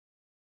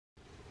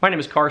My name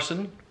is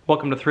Carson.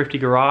 Welcome to Thrifty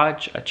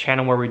Garage, a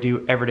channel where we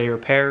do everyday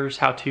repairs,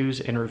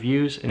 how-tos, and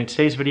reviews. And in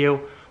today's video,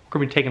 we're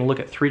going to be taking a look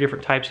at 3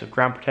 different types of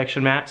ground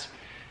protection mats.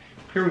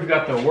 Here we've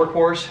got the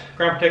Workhorse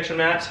ground protection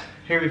mats.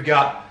 Here we've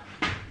got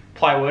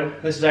plywood.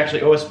 This is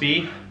actually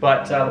OSB,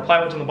 but the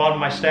plywood's on the bottom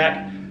of my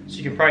stack, so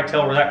you can probably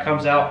tell where that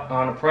comes out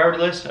on a priority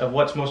list of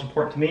what's most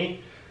important to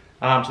me.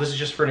 So this is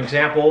just for an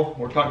example.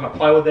 We're talking about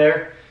plywood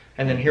there.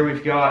 And then here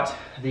we've got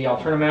the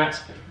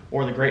AlturnaMATS,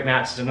 or the Great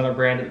Mats is another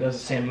brand that does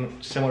the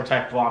same similar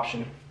type of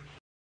option.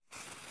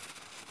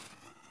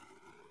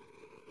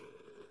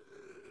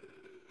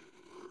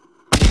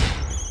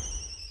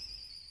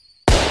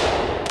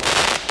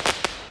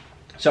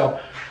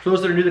 So for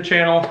those that are new to the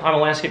channel, I'm a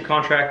landscape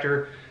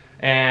contractor,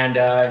 and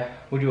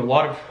we do a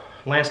lot of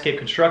landscape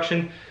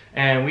construction,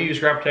 and we use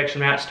ground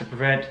protection mats to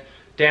prevent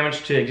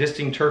damage to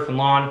existing turf and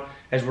lawn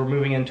as we're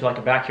moving into like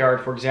a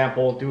backyard, for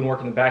example, doing work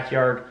in the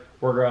backyard.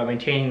 We're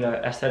maintaining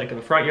the aesthetic of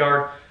the front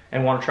yard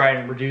and want to try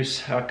and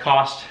reduce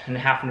cost and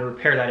having to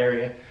repair that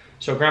area.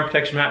 So ground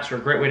protection mats are a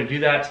great way to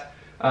do that.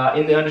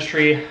 In the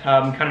industry,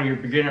 kind of your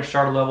beginner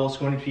starter level, is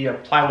going to be a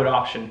plywood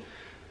option.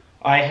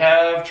 I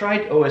have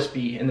tried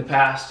OSB in the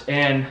past,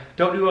 and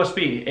don't do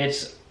OSB.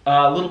 It's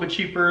a little bit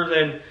cheaper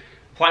than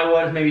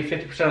plywood, maybe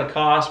 50% of the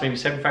cost, maybe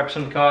 75%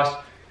 of the cost.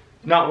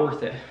 Not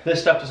worth it.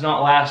 This stuff does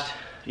not last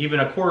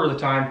even a quarter of the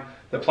time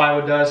that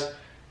plywood does,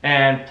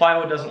 and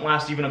plywood doesn't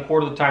last even a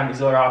quarter of the time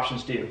these other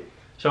options do.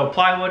 So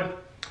plywood,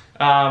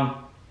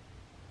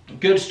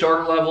 good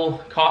starter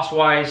level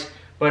cost-wise,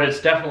 but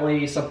it's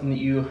definitely something that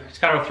it's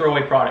kind of a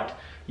throwaway product.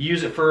 You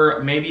use it for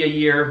maybe a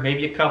year,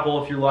 maybe a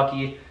couple if you're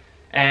lucky,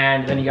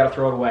 and then you gotta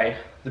throw it away.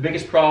 The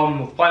biggest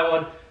problem with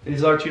plywood that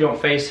these other two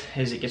don't face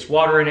is it gets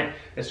water in it,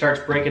 it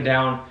starts breaking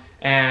down,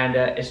 and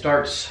it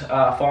starts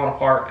falling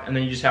apart, and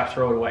then you just have to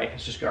throw it away.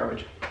 It's just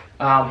garbage.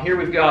 Here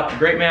we've got the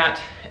Great Mat,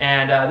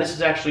 and this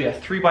is actually a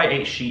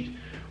 3x8 sheet.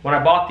 When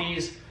I bought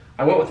these,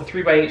 I went with a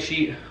 3x8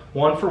 sheet,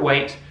 one for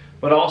weight,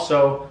 but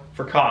also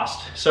for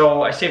cost.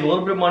 So I saved a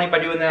little bit of money by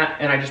doing that,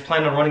 and I just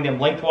plan on running them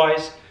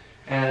lengthwise.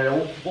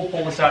 And we'll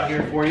pull this out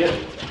here for you,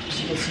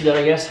 so you can see that,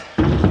 I guess.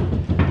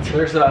 So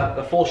there's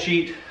the full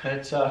sheet.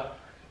 It's a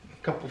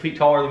couple feet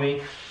taller than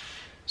me.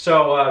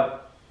 So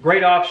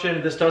great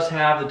option. This does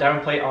have the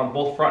diamond plate on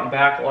both front and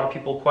back. A lot of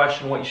people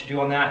question what you should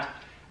do on that.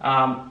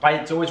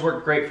 It's always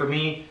worked great for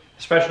me,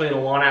 especially in a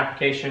lawn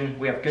application.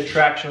 We have good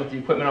traction with the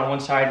equipment on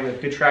one side. We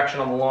have good traction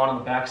on the lawn on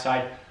the back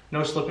side.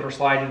 No slipping or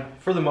sliding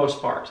for the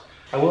most part.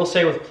 I will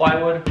say with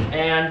plywood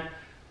and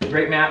the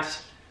Great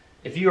Mats,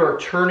 if you are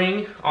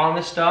turning on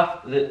this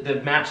stuff,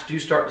 the mats do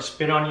start to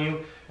spin on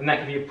you, and that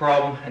can be a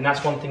problem. And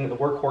that's one thing that the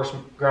Workhorse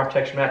ground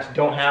protection mats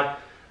don't have.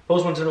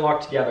 Those ones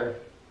interlock together.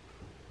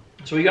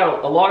 So we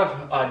got a lot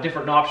of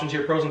different options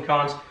here, pros and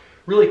cons.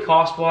 Really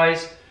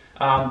cost-wise,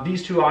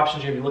 these two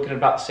options you're gonna be looking at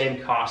about the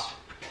same cost.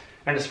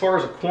 And as far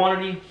as a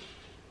quantity,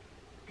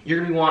 you're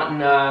gonna be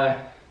wanting,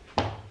 I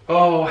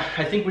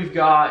think we've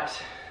got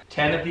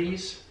 10 of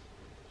these.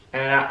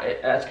 And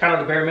that's kind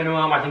of the bare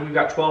minimum. I think we've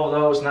got 12 of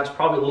those, and that's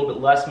probably a little bit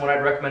less than what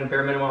I'd recommend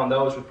bare minimum on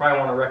those. We probably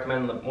want to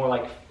recommend more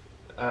like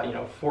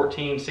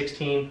 14,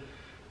 16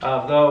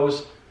 of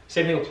those.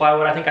 Same thing with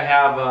plywood. I think I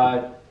have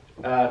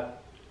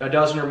a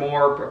dozen or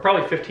more,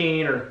 probably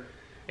 15 or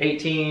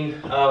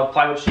 18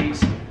 plywood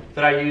sheets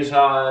that I use,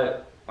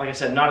 like I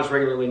said, not as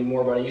regularly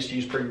anymore, but I used to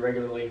use pretty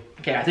regularly.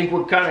 Okay, I think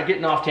we're kind of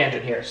getting off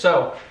tangent here.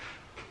 So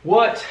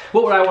what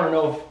would I want to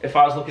know if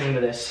I was looking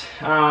into this?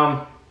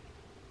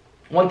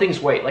 One thing's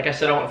weight. Like I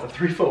said, I went with a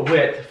 3-foot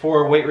width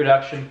for weight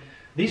reduction.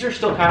 These are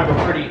still kind of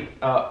a pretty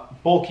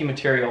bulky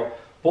material.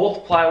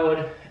 Both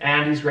plywood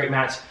and these Great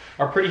Mats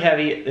are pretty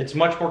heavy. It's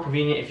much more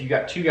convenient if you've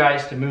got 2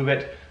 guys to move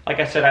it. Like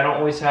I said, I don't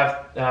always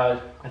have,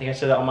 I think I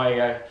said that on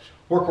my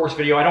Workhorse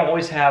video, I don't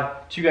always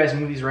have 2 guys to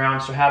move these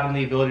around, so having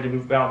the ability to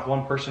move around with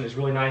one person is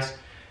really nice.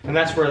 And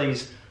that's where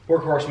these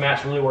Workhorse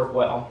mats really work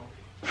well.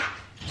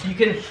 So you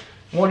can,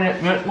 one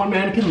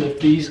man can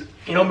lift these,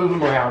 move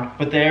them around,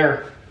 but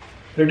they're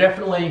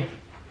definitely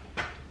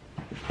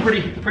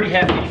pretty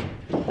heavy.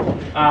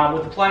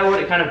 With the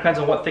plywood, it kind of depends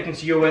on what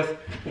thickness you go with.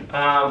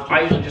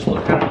 I usually just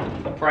look kind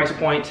of the price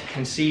point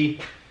and see.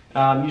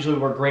 Usually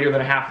we're greater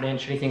than a ½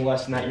 inch. Anything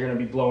less than that, you're going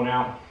to be blown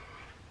out.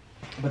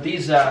 But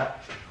these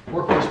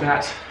Workhorse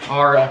mats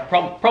are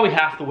probably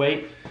half the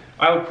weight.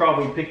 I would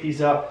probably pick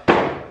these up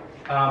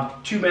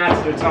 2 mats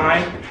at a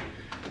time,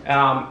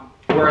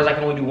 whereas I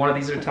can only do 1 of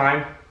these at a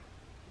time.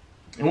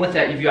 And with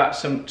that, you've got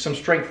some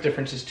strength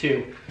differences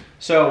too.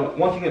 So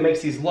one thing that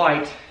makes these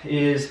light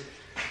is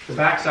the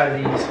back side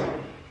of these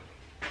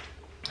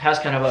has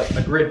kind of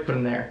a grid put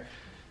in there.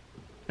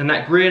 And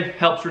that grid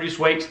helps reduce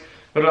weight,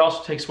 but it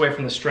also takes away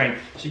from the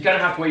strength. So you kind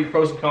of have to weigh your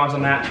pros and cons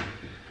on that.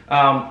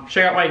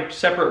 Check out my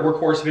separate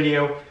Workhorse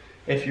video.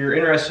 If you're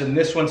interested in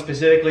this one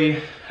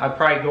specifically, I'd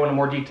probably go into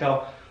more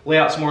detail, lay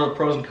out some more of the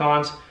pros and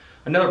cons.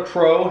 Another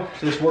pro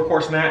to this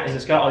Workhorse mat is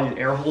it's got all these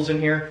air holes in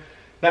here.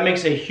 That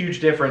makes a huge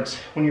difference.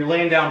 When you're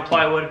laying down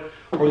plywood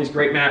or these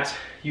Great Mats,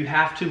 you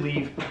have to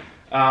leave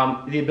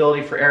the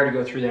ability for air to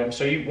go through them.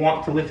 So you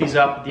want to lift these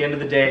up at the end of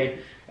the day.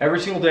 Every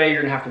single day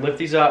you're gonna have to lift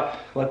these up,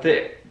 let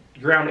the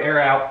ground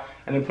air out,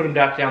 and then put them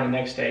back down the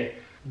next day.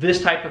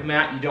 This type of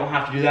mat, you don't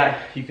have to do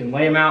that. You can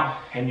lay them out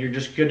and you're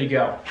just good to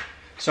go.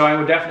 So I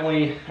would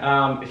definitely,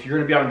 if you're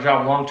gonna be on a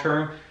job long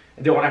term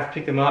and don't wanna have to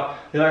pick them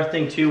up. The other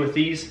thing too with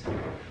these,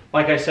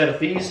 like I said, with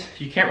these,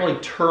 you can't really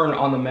turn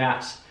on the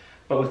mats.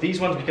 But with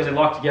these ones, because they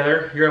lock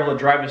together, you're able to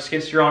drive a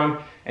skid steer on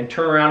them and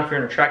turn around if you're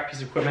in a track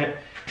piece of equipment.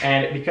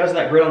 And because of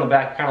that grid on the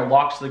back kind of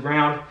locks to the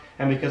ground,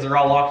 and because they're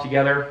all locked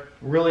together,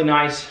 really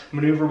nice,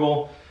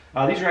 maneuverable.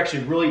 These are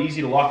actually really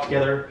easy to lock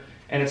together,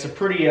 and it's a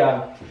pretty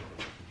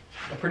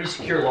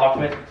secure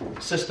lockment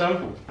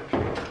system.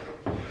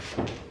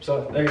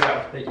 So there you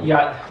go. You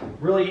got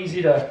really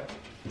easy to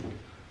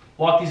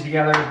lock these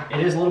together.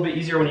 It is a little bit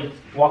easier when you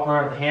walk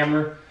around with the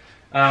hammer.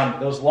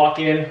 Those lock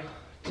in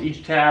to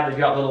each tab. They've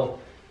got little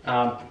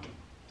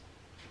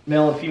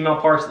male and female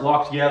parts that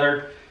lock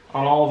together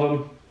on all of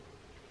them.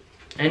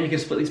 And you can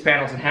split these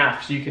panels in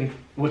half, so you can,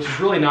 which is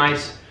really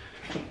nice.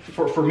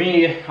 For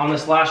me, on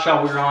this last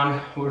job we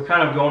were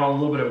kind of going on a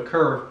little bit of a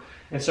curve.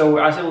 And so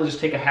I was able to just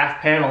take a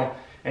half panel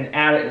and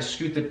add it and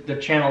scoot the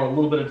channel a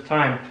little bit at a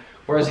time.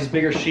 Whereas these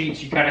bigger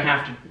sheets, you kind of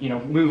have to,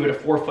 move it a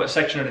 4-foot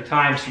section at a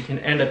time, so you can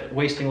end up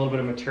wasting a little bit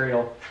of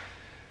material.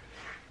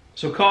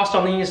 So cost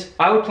on these,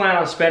 I would plan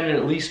on spending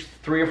at least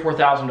 $3,000 or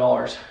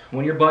 $4,000.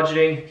 When you're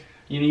budgeting,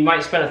 you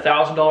might spend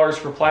 $1,000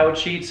 for plywood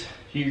sheets.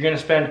 You're going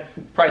to spend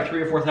probably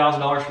 $3,000 or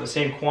 $4,000 for the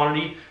same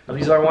quantity of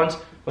these other ones,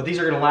 but these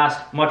are going to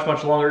last much,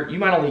 much longer. You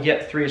might only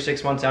get 3 or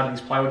 6 months out of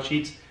these plywood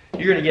sheets.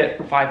 You're going to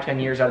get 5, 10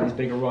 years out of these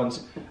bigger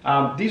ones.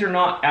 These are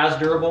not as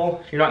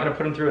durable. You're not going to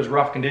put them through as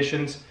rough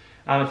conditions.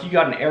 If you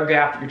got an air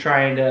gap that you're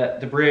trying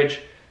to bridge,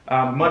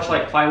 much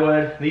like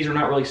plywood, these are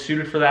not really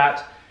suited for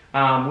that.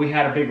 We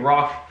had a big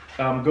rock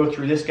go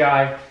through this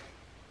guy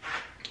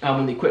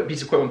when the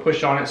piece of equipment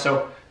pushed on it.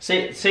 So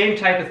same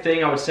type of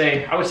thing. I would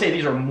say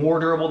these are more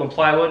durable than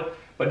plywood,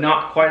 but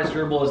not quite as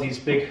durable as these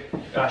big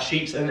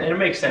sheets, and it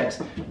makes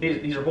sense.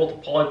 These are both a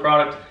poly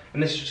product,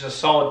 and this is just a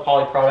solid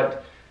poly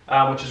product,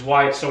 which is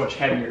why it's so much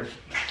heavier.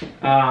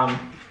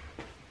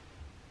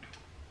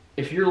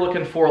 If you're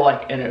looking for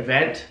like an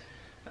event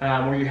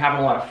where you're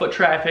having a lot of foot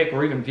traffic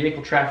or even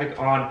vehicle traffic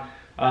on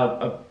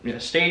a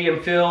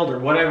stadium field or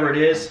whatever it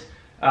is,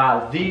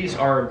 these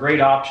are a great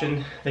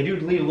option. They do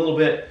leave a little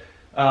bit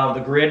of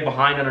the grid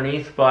behind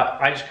underneath, but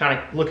I just kind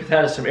of look at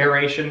that as some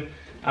aeration.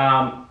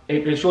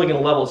 It's really going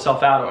to level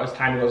itself out as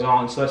time goes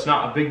on, so that's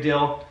not a big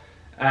deal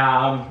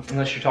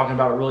unless you're talking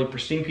about a really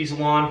pristine piece of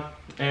lawn.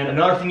 And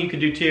another thing you could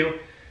do too,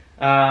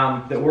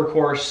 that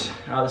Workhorse,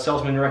 the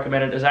salesman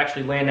recommended, is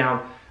actually laying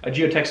down a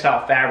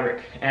geotextile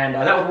fabric, and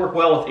that would work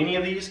well with any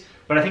of these,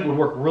 but I think it would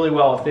work really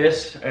well with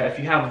this. If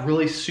you have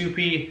really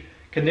soupy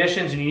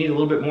conditions and you need a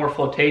little bit more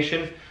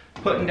flotation,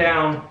 putting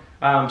down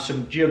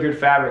some geogrid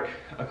fabric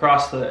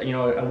across the,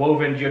 a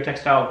woven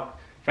geotextile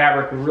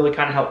fabric would really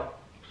kind of help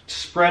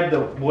spread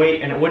the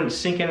weight, and it wouldn't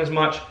sink in as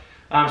much.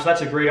 So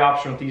that's a great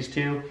option with these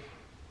two.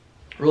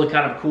 Really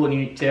kind of a cool and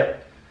unique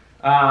tip.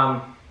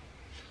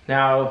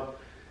 Now,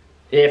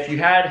 if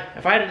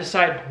I had to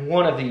decide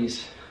one of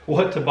these,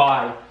 what to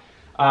buy,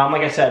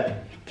 like I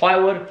said,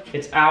 plywood,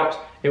 it's out.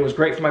 It was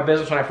great for my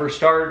business when I first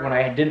started, when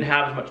I didn't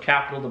have as much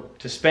capital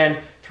to spend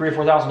 $3,000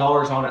 or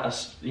 $4,000 on a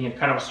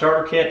kind of a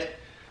starter kit.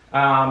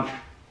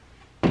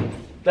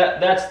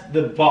 That's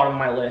the bottom of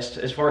my list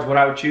as far as what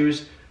I would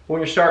choose. When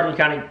you're starting,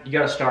 you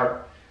got to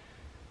start.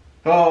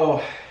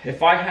 Oh,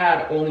 if I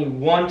had only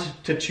one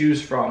to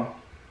choose from,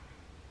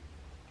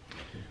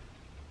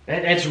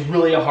 it's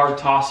really a hard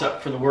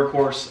toss-up for the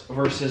Workhorse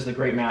versus the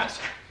Great Mats.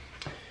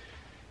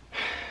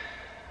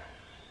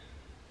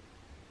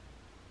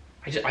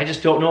 I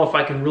just don't know if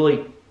I can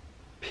really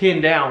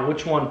pin down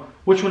which one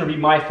would be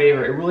my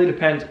favorite. It really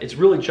depends. It's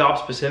really job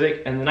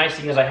specific, and the nice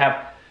thing is I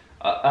have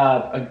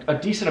a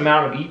decent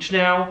amount of each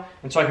now,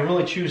 and so I can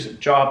really choose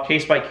job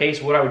case by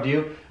case what I would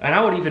do. And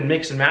I would even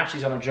mix and match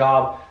these on a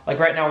job. Like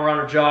right now we're on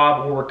a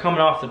job where we're coming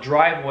off the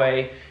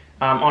driveway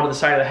onto the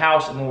side of the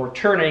house, and then we're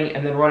turning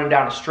and then running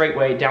down a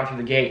straightway down through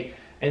the gate.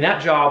 And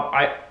that job,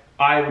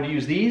 I would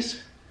use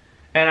these,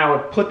 and I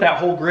would put that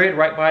whole grid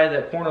right by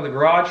the corner of the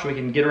garage so we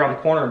can get around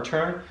the corner and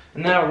turn.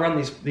 And then I would run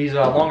these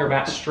longer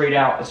mats straight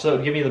out, and so it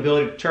would give me the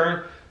ability to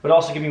turn, but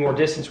also give me more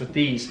distance with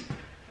these.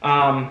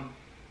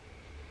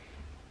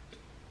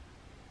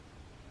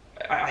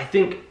 I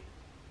think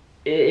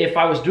if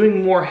I was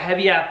doing more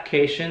heavy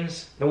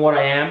applications than what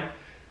I am,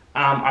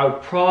 I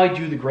would probably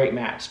do the Great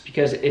Mats,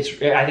 because I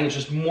think it's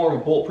just more of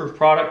a bulletproof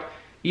product,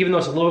 even though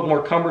it's a little bit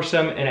more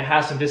cumbersome and it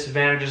has some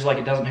disadvantages, like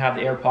it doesn't have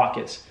the air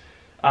pockets.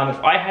 If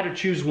I had to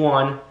choose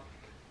one,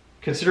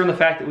 considering the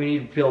fact that we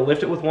need to be able to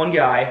lift it with one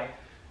guy,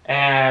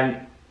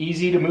 and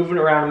easy to move it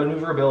around,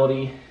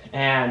 maneuverability,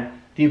 and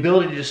the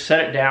ability to just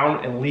set it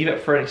down and leave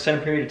it for an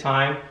extended period of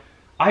time,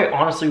 I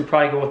honestly would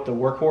probably go with the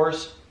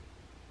Workhorse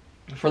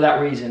for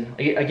that reason.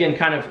 Again,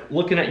 kind of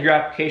looking at your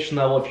application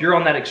level. If you're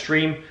on that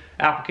extreme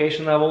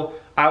application level,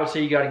 I would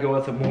say you got to go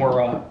with a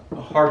more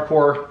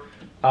hardcore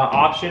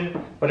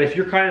option. But if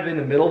you're kind of in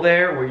the middle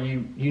there, where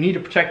you need to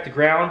protect the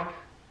ground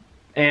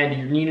and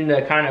you're needing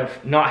to kind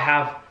of not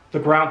have the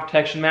ground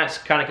protection mats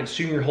kind of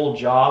consume your whole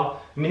job.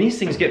 I mean, these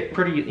things get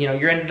pretty, you know,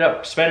 you're ended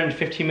up spending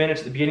 15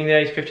 minutes at the beginning of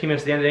the day, 15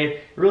 minutes at the end of the day.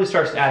 It really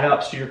starts to add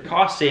up. So your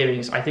cost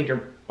savings, I think,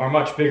 are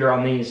much bigger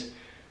on these.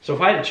 So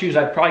if I had to choose,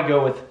 I'd probably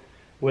go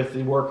with the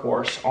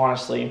Workhorse,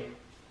 honestly.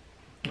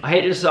 I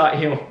hate to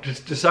decide, you know,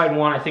 just decide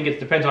one. I think it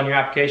depends on your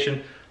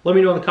application. Let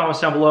me know in the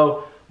comments down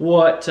below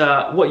what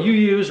you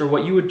use or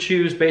what you would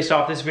choose based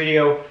off this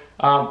video,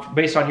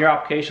 based on your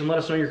application. Let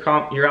us know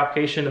your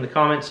application in the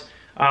comments.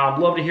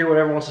 Love to hear what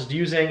everyone else is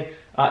using.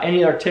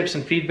 Any other tips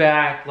and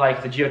feedback,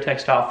 like the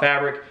geotextile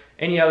fabric,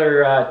 any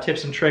other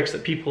tips and tricks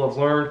that people have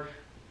learned,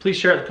 please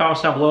share it in the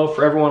comments down below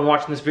for everyone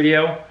watching this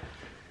video.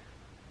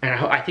 And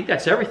I think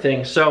that's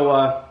everything. So,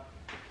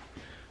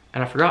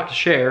 and I forgot to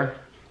share.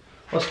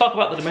 Let's talk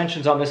about the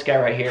dimensions on this guy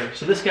right here.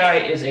 So this guy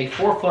is a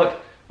 4 foot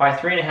by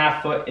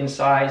 3.5 foot in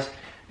size.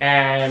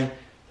 And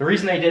the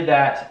reason they did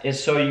that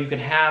is so you can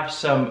have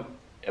some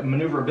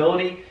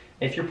maneuverability.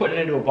 If you're putting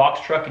it into a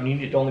box truck and you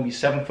need it to only be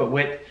 7 foot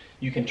width,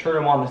 you can turn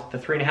them on the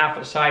 3.5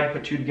 foot side,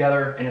 put two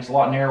together, and it's a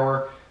lot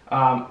narrower.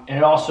 And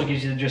it also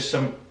gives you just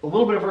a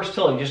little bit of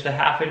versatility, just a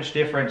 ½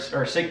 difference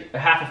or a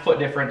half a foot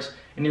difference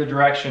in either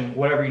direction,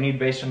 whatever you need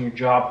based on your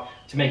job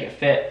to make it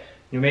fit.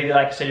 You know, maybe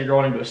like I said, you're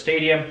going into a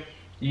stadium,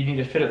 you need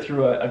to fit it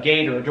through a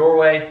gate or a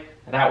doorway,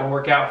 and that will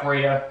work out for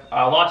you.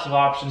 Lots of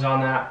options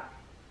on that.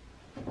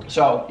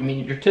 So, I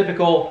mean, your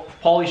typical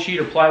poly sheet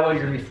or plywood,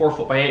 you're gonna be 4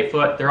 foot by 8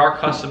 foot. There are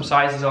custom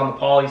sizes on the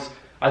polys.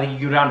 I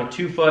think you go down to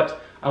 2 foot.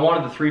 I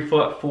wanted the 3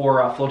 foot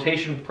for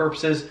flotation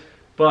purposes,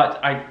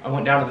 but I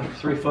went down to the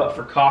 3 foot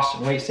for cost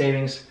and weight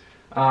savings.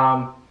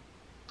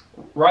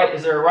 Right?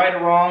 Is there a right or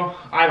wrong?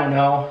 I don't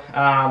know.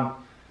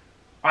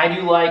 I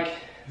do like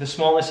the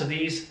smallness of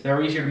these.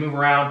 They're easier to move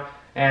around,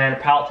 and a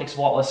pallet takes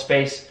a lot less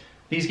space.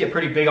 These get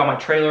pretty big on my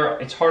trailer.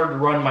 It's harder to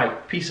run my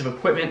piece of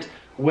equipment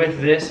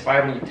with this if I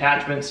have any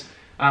attachments.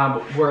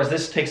 Whereas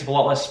this takes up a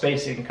lot less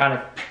space. You can kind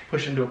of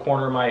push into a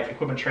corner of my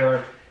equipment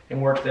trailer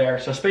and work there.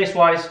 So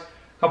space-wise, a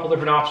couple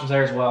different options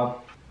there as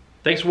well.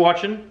 Thanks for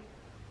watching.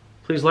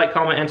 Please like,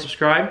 comment, and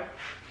subscribe.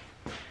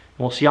 And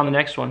we'll see you on the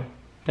next one.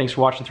 Thanks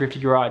for watching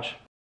Thrifty Garage.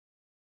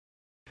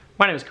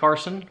 My name is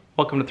Carson.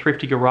 Welcome to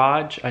Thrifty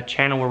Garage, a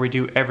channel where we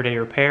do everyday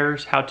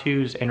repairs,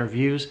 how-tos, and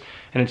reviews.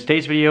 And in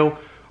today's video,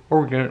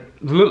 we're gonna...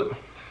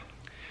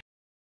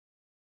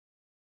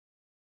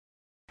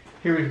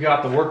 Here we've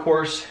got the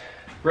Workhorse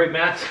brake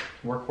mats.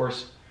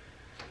 Workhorse.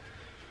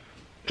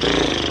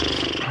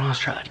 Let's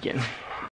try that again.